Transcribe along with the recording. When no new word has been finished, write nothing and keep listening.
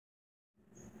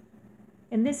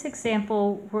In this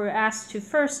example, we're asked to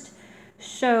first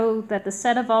show that the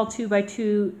set of all 2 by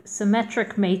 2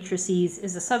 symmetric matrices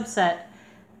is a subset,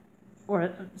 or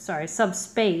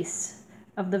subspace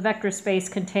of the vector space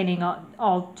containing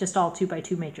all 2 by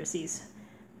 2 matrices,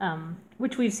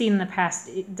 which we've seen in the past.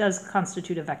 It does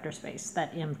constitute a vector space,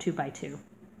 that M 2 by 2.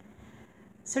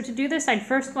 So to do this, I'd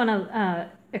first want to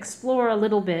explore a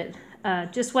little bit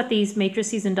just what these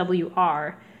matrices in W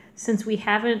are, since we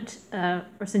haven't,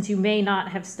 or since you may not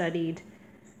have studied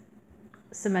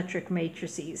symmetric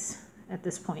matrices at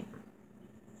this point.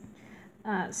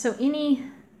 So any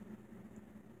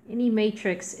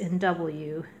matrix in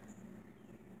W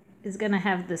is going to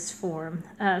have this form.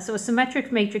 So a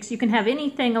symmetric matrix, you can have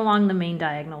anything along the main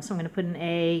diagonal. So I'm going to put an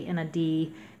A and a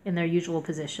D in their usual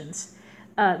positions.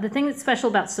 The thing that's special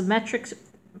about symmetric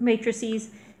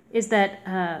matrices is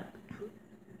that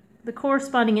the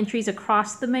corresponding entries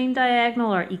across the main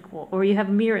diagonal are equal, or you have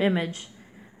a mirror image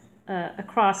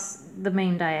across the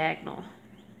main diagonal.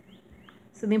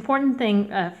 So the important thing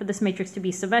for this matrix to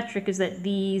be symmetric is that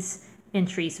these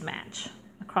entries match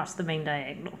across the main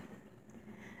diagonal.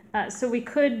 So we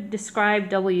could describe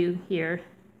W here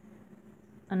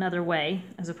another way,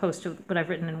 as opposed to what I've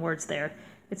written in words there.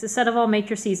 It's a set of all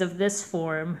matrices of this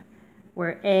form,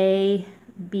 where A,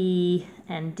 B,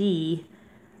 and D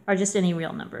are just any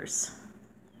real numbers.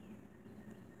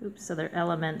 Oops, so they're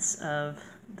elements of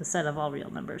the set of all real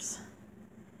numbers.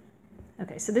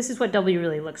 Okay, so this is what W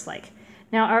really looks like.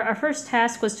 Now, our first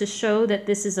task was to show that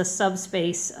this is a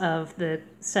subspace of the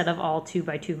set of all 2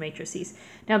 by 2 matrices.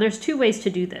 Now, there's two ways to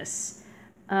do this.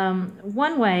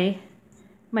 One way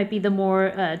might be the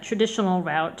more traditional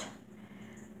route,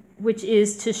 which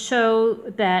is to show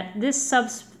that this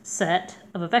subset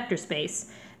of a vector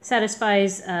space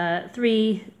satisfies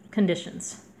 3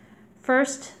 conditions.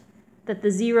 First, that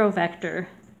the 0 vector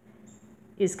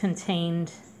is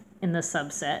contained in the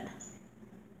subset.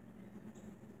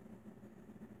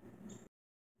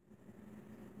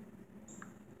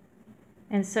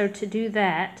 And so to do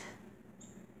that,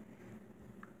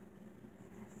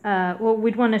 well,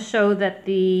 we'd want to show that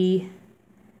the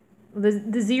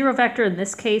 0 vector in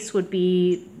this case would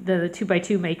be the 2 by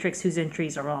 2 matrix whose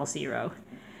entries are all 0.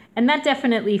 And that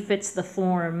definitely fits the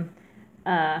form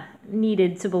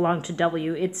needed to belong to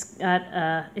W. It's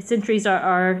got, its entries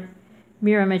are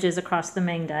mirror images across the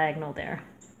main diagonal there.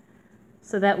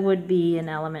 So that would be an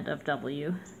element of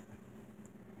W.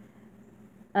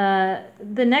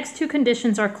 The next 2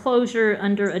 conditions are closure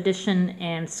under addition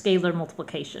and scalar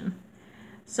multiplication.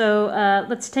 So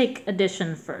let's take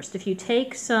addition first. If you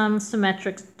take some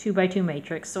symmetric 2 by 2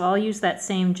 matrix, so I'll use that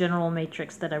same general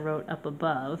matrix that I wrote up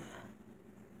above,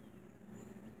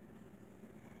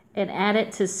 and add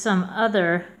it to some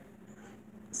other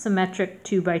symmetric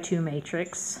 2 by 2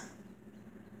 matrix.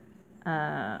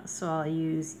 So I'll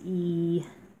use E,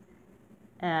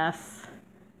 F.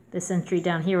 This entry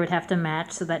down here would have to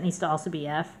match, so that needs to also be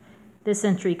F. This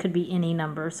entry could be any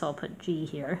number, so I'll put G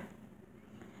here.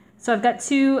 So I've got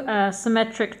 2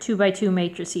 symmetric 2 by 2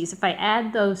 matrices. If I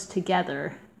add those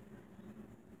together,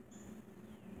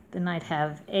 then I'd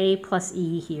have A plus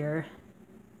E here,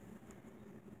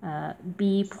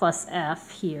 B plus F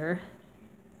here,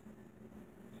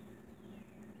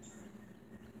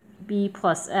 B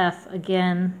plus F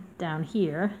again down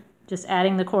here, just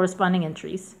adding the corresponding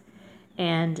entries,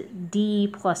 and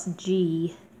D plus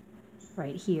G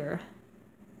right here.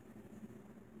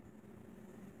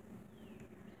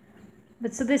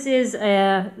 But so this is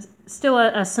still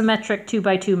a symmetric 2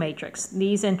 by 2 matrix.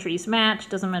 These entries match,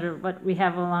 doesn't matter what we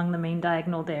have along the main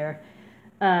diagonal there.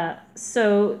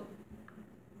 So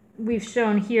we've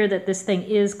shown here that this thing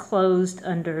is closed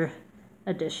under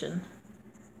addition.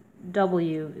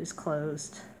 W is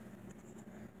closed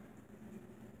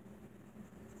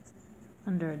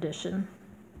under addition.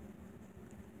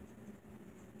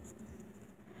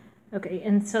 Okay,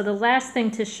 and so the last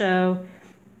thing to show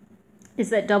is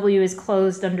that W is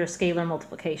closed under scalar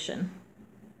multiplication.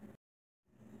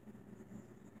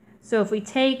 So if we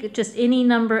take just any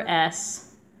number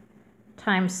S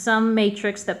times some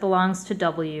matrix that belongs to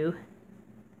W,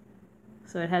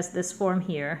 so it has this form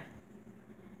here,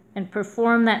 and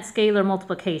perform that scalar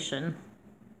multiplication,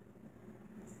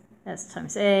 S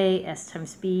times A, S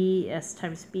times B, S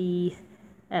times B,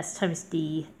 S times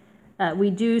D, we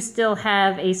do still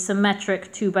have a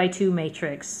symmetric 2 by 2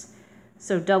 matrix.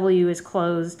 So W is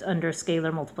closed under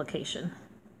scalar multiplication.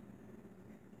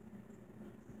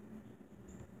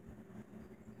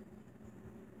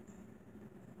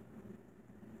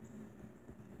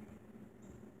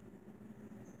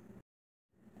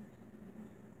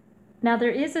 Now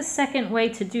there is a second way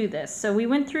to do this. So we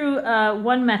went through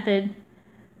one method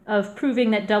of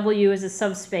proving that W is a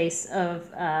subspace of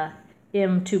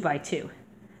M 2 by 2.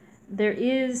 There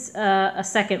is a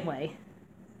second way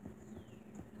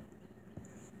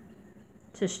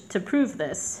to prove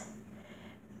this.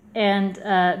 And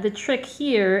the trick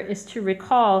here is to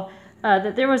recall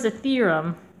that there was a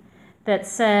theorem that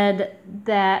said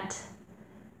that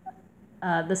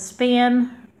the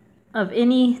span of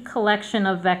any collection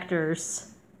of vectors,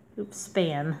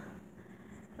 span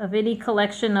of any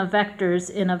collection of vectors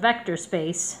in a vector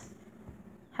space,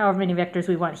 however many vectors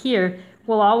we want here,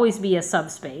 will always be a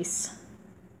subspace.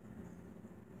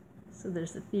 So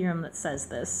there's a theorem that says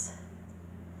this.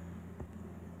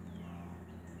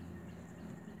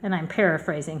 And I'm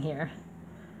paraphrasing here.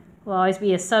 Will always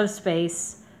be a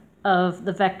subspace of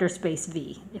the vector space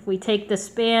V. If we take the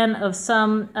span of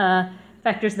some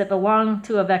vectors that belong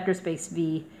to a vector space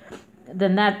V,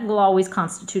 then that will always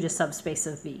constitute a subspace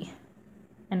of V.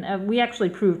 And we actually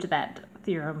proved that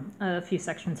theorem a few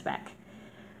sections back.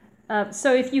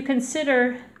 So if you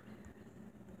consider,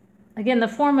 again, the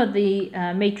form of the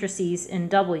matrices in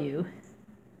W,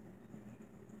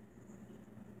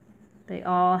 they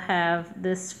all have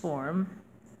this form.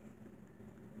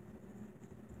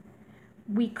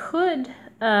 We could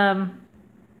write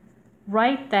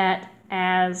that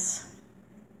as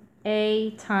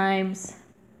A times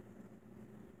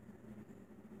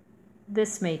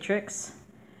this matrix,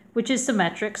 which is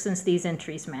symmetric since these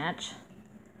entries match,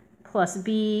 plus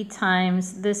B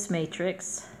times this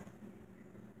matrix,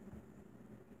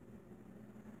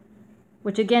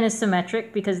 which again is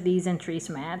symmetric because these entries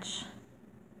match,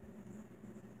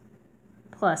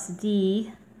 plus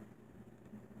D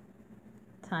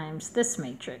times this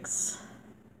matrix,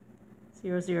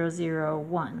 0, 0, 0,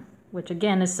 1, which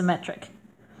again is symmetric.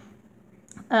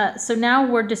 So now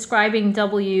we're describing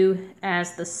W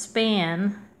as the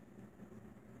span,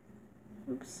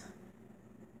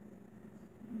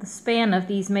 the span of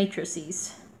these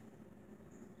matrices.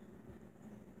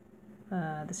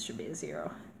 This should be a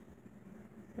 0.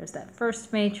 There's that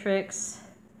first matrix.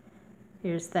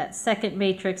 Here's that second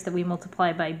matrix that we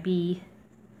multiply by B.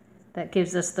 That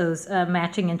gives us those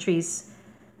matching entries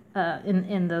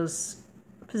in those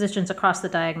positions across the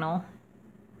diagonal.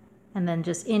 And then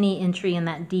just any entry in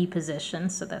that D position.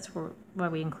 So that's why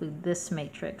we include this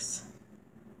matrix.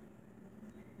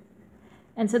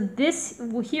 And so this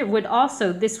here would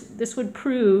also, this would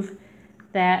prove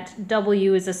that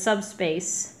W is a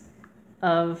subspace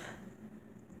of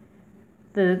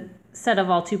the set of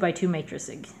all 2 by 2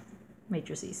 matrices.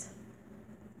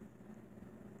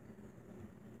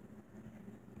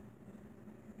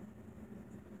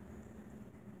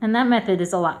 And that method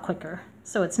is a lot quicker,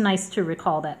 so it's nice to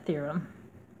recall that theorem.